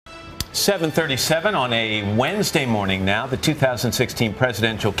7:37 on a Wednesday morning now. The 2016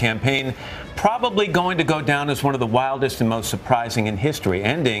 presidential campaign probably going to go down as one of the wildest and most surprising in history,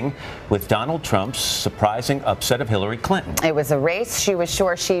 ending with Donald Trump's surprising upset of Hillary Clinton. It was a race she was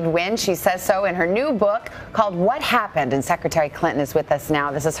sure she'd win. She says so in her new book called What Happened, and Secretary Clinton is with us now.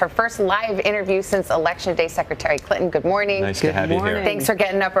 This is her first live interview since Election Day. Secretary Clinton, good morning. Nice to have you here. Thanks for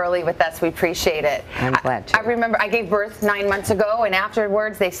getting up early with us. We appreciate it. I'm glad to. I remember I gave birth 9 months ago, and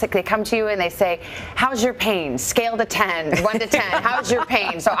afterwards they come to you and they say, how's your pain? Scale to 10, 1 to 10. How's your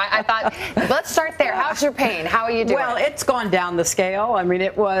pain? So I thought, let's start there. How's your pain? How are you doing? Well, it's gone down the scale. I mean,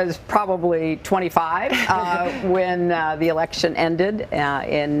 it was probably 25 when the election ended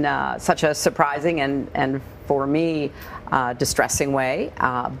in such a surprising and for me, distressing way.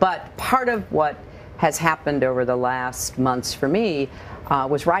 But part of what has happened over the last months for me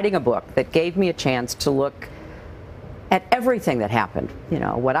was writing a book that gave me a chance to look at everything that happened. You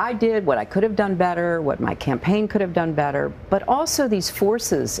know, what I did, what I could have done better, what my campaign could have done better, but also these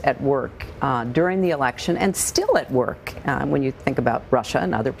forces at work during the election and still at work when you think about Russia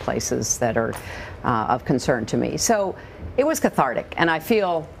and other places that are of concern to me. So it was cathartic, and I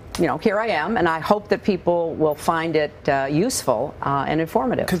feel, you know, here I am, and I hope that people will find it useful and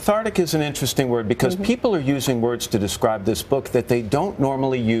informative. Cathartic is an interesting word because people are using words to describe this book that they don't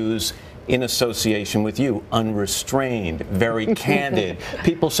normally use in association with you. Unrestrained, very candid.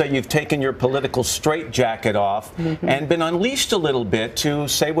 People say you've taken your political straitjacket off and been unleashed a little bit to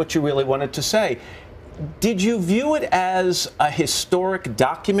say what you really wanted to say. Did you view it as a historic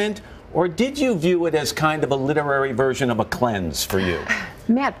document, or did you view it as kind of a literary version of a cleanse for you?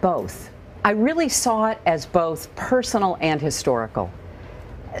 Matt, both. I really saw it as both personal and historical.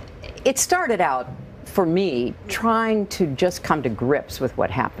 It started out, for me, trying to just come to grips with what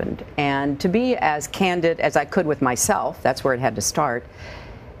happened and to be as candid as I could with myself. That's where it had to start.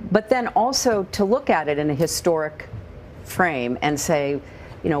 But then also to look at it in a historic frame and say,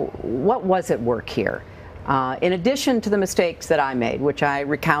 you know, what was at work here? In addition to the mistakes that I made, which I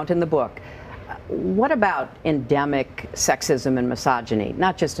recount in the book, what about endemic sexism and misogyny,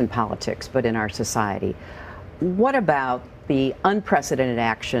 not just in politics, but in our society? What about the unprecedented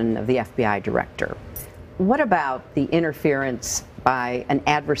action of the FBI director? What about the interference by an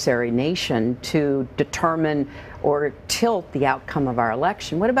adversary nation to determine or tilt the outcome of our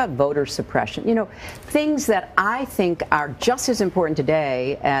election? What about voter suppression? You know, things that I think are just as important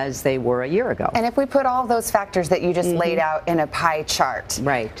today as they were a year ago. And if we put all those factors that you just laid out in a pie chart,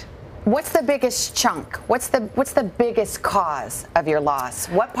 right? What's the biggest chunk? What's the biggest cause of your loss?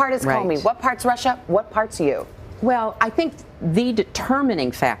 What part is Comey? What part's Russia? What part's you? Well, I think the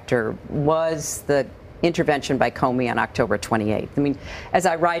determining factor was the intervention by Comey on October 28th. I mean, as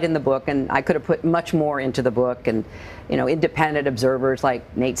I write in the book, and I could have put much more into the book, and, you know, independent observers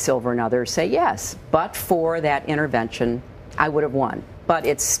like Nate Silver and others say, yes, but for that intervention, I would have won. But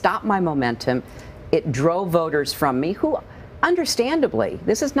it stopped my momentum. It drove voters from me who, understandably,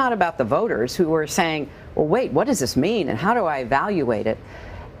 this is not about the voters who were saying, well, wait, what does this mean, and how do I evaluate it?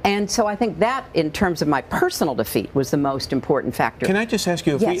 And so I think that, in terms of my personal defeat, was the most important factor. Can I just ask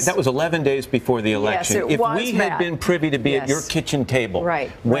you, if that was 11 days before the election. Yes, it if was, we had Matt. been privy to be at your kitchen table,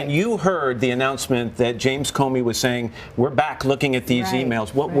 when you heard the announcement that James Comey was saying, we're back looking at these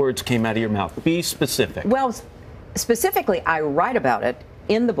emails, what words came out of your mouth? Be specific. Well, specifically, I write about it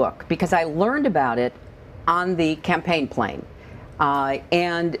in the book because I learned about it on the campaign plane.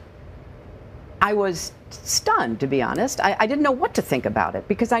 And I was stunned, to be honest. I didn't know what to think about it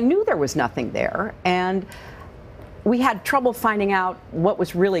because I knew there was nothing there, and we had trouble finding out what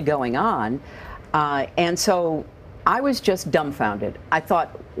was really going on. And so I was just dumbfounded. I thought,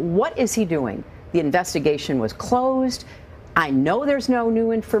 what is he doing? The investigation was closed. I know there's no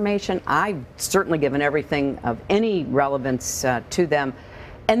new information. I've certainly given everything of any relevance to them.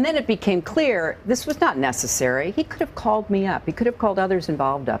 And then it became clear this was not necessary. He could have called me up. He could have called others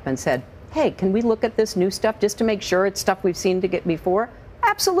involved up and said, hey, can we look at this new stuff just to make sure it's stuff we've seen to get before?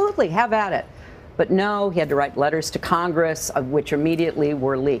 Absolutely, have at it. But no, he had to write letters to Congress, of which immediately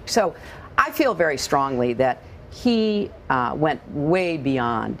were leaked. So I feel very strongly that he went way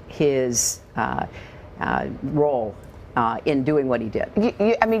beyond his role in doing what he did.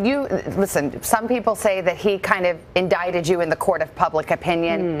 I mean, listen, some people say that he kind of indicted you in the court of public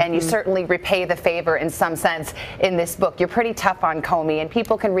opinion, and you certainly repay the favor in some sense in this book. You're pretty tough on Comey, and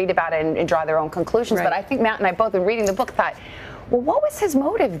people can read about it and draw their own conclusions. But I think Matt and I both, in reading the book, thought, well, what was his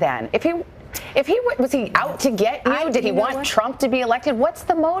motive then? Was he out to get you? Did he want Trump to be elected? What's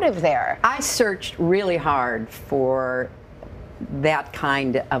the motive there? I searched really hard for that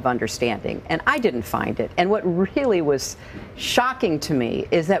kind of understanding, and I didn't find it. And what really was shocking to me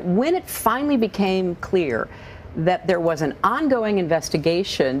is that when it finally became clear that there was an ongoing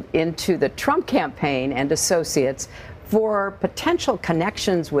investigation into the Trump campaign and associates for potential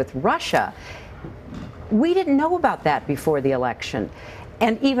connections with Russia, we didn't know about that before the election.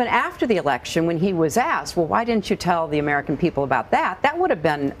 And even after the election, when he was asked, well, why didn't you tell the American people about that? That would have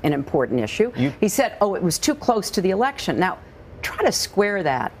been an important issue. He said, oh, it was too close to the election. Now, try to square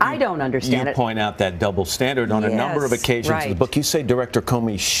that. I don't understand it. You point out that double standard on a number of occasions in the book. You say Director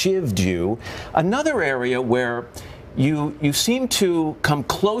Comey shivved you. Another area where you seem to come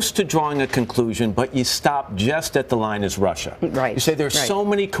close to drawing a conclusion, but you stop just at the line is Russia. Right. You say there's so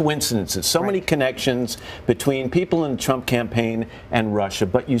many coincidences, so many connections between people in the Trump campaign and Russia,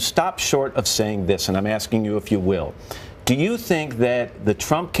 but you stop short of saying this, and I'm asking you if you will. Do you think that the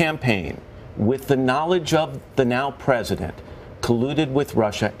Trump campaign, with the knowledge of the now president, colluded with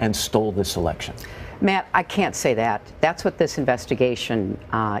Russia and stole this election? Matt, I can't say that. That's what this investigation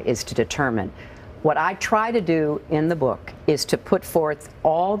is to determine. What I try to do in the book is to put forth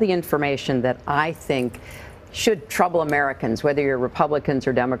all the information that I think should trouble Americans, whether you're Republicans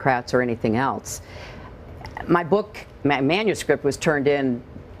or Democrats or anything else. My book, my manuscript was turned in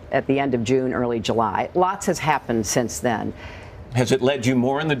at the end of June, early July. Lots has happened since then. Has it led you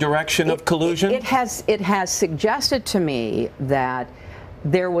more in the direction of collusion? It has suggested to me that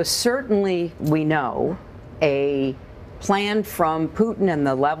there was certainly, we know, a plan from Putin and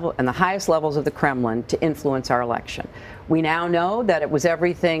the highest levels of the Kremlin to influence our election. We now know that it was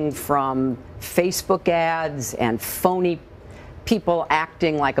everything from Facebook ads and phony people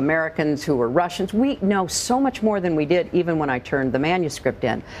acting like Americans who were Russians. We know so much more than we did even when I turned the manuscript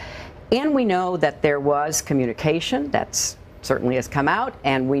in. And we know that there was communication that's certainly has come out,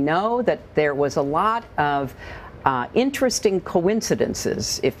 and we know that there was a lot of interesting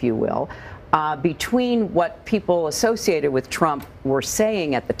coincidences, if you will, between what people associated with Trump were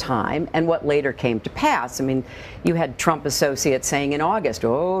saying at the time and what later came to pass. I mean, you had Trump associates saying in August,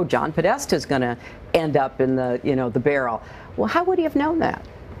 oh, John Podesta's going to end up in the, the barrel. Well, how would he have known that?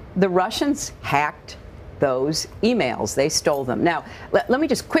 The Russians hacked those emails. They stole them. Now, let me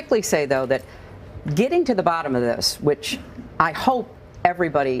just quickly say, though, that getting to the bottom of this, which I hope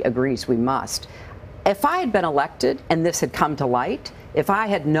everybody agrees we must, if I had been elected and this had come to light, if I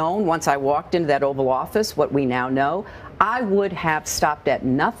had known once I walked into that Oval Office what we now know, I would have stopped at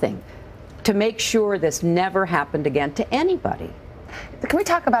nothing to make sure this never happened again to anybody. Can we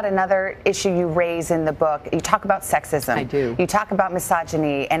talk about another issue you raise in the book? You talk about sexism. I do. You talk about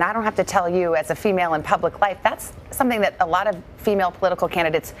misogyny, and I don't have to tell you, as a female in public life, that's something that a lot of female political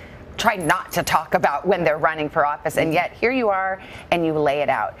candidates try not to talk about when they're running for office, and yet here you are and you lay it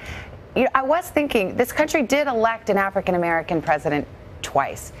out. I was thinking, this country did elect an African-American president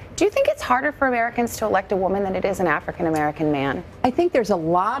twice. Do you think it's harder for Americans to elect a woman than it is an African-American man? I think there's a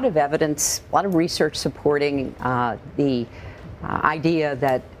lot of evidence, a lot of research supporting the idea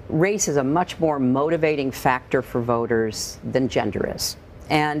that race is a much more motivating factor for voters than gender is.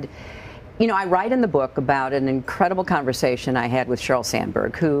 And, I write in the book about an incredible conversation I had with Sheryl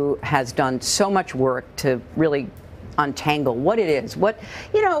Sandberg, who has done so much work to really untangle what it is,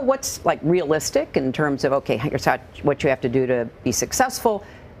 what's like realistic in terms of, okay, here's what you have to do to be successful,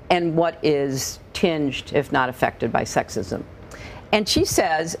 and what is tinged, if not affected, by sexism. And she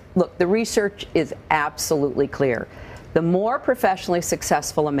says, look, the research is absolutely clear. The more professionally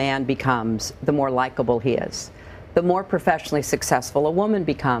successful a man becomes, the more likable he is. The more professionally successful a woman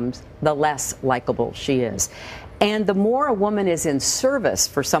becomes, the less likable she is. And the more a woman is in service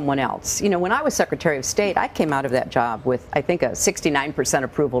for someone else. When I was Secretary of State, I came out of that job with, I think, a 69%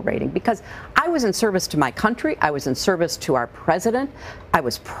 approval rating because I was in service to my country. I was in service to our president. I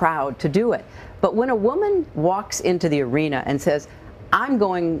was proud to do it. But when a woman walks into the arena and says, I'm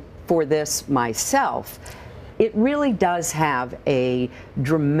going for this myself, it really does have a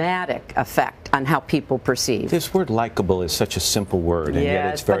dramatic effect on how people perceive. This word likable is such a simple word, and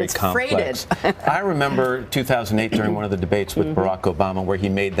yet it's very complex. I remember 2008 during one of the debates with Barack Obama where he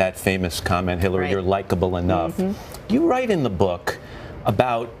made that famous comment, Hillary, you're likable enough. You write in the book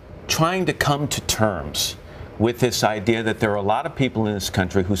about trying to come to terms with this idea that there are a lot of people in this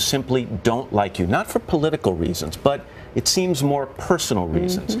country who simply don't like you, not for political reasons, but it seems more personal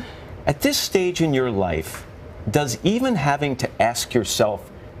reasons. At this stage in your life, does even having to ask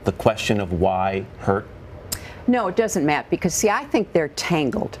yourself the question of why hurt? No, it doesn't, Matt, because, see, I think they're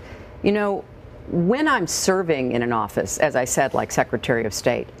tangled. When I'm serving in an office, as I said, like Secretary of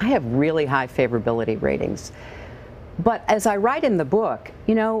State, I have really high favorability ratings. But as I write in the book,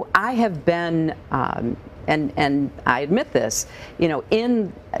 I have been and I admit this, you know,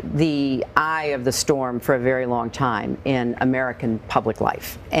 in the eye of the storm for a very long time in American public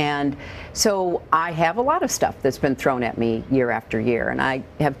life. And so I have a lot of stuff that's been thrown at me year after year, and I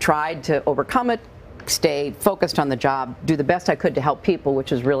have tried to overcome it, stay focused on the job, do the best I could to help people,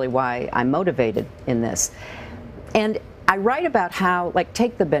 which is really why I'm motivated in this. And I write about how, like,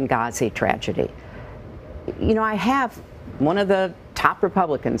 take the Benghazi tragedy. You know, I have one of the top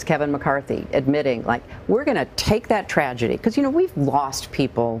Republicans, Kevin McCarthy, admitting, like, we're going to take that tragedy, because, you know, we've lost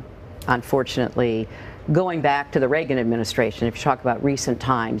people, unfortunately, going back to the Reagan administration, if you talk about recent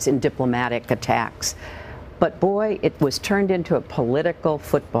times, in diplomatic attacks. But boy, it was turned into a political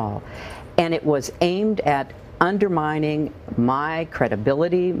football, and it was aimed at undermining my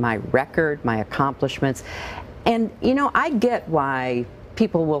credibility, my record, my accomplishments. And, you know, I get why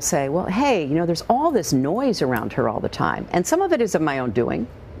people will say, well, hey, you know, there's all this noise around her all the time. And some of it is of my own doing.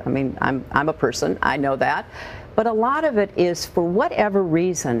 I mean, I'm a person, I know that. But a lot of it is, for whatever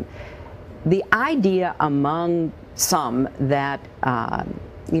reason, the idea among some that,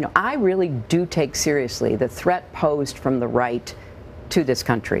 you know, I really do take seriously the threat posed from the right to this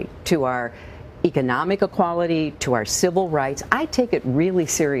country, to our economic equality, to our civil rights. I take it really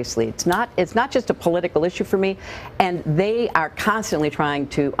seriously. It's not just a political issue for me, and they are constantly trying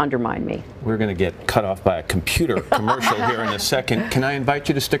to undermine me. We're going to get cut off by a computer commercial here in a second. Can I invite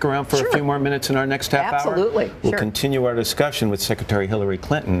you to stick around for a few more minutes in our next half hour? Absolutely. We'll continue our discussion with Secretary Hillary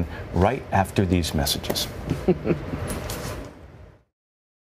Clinton right after these messages.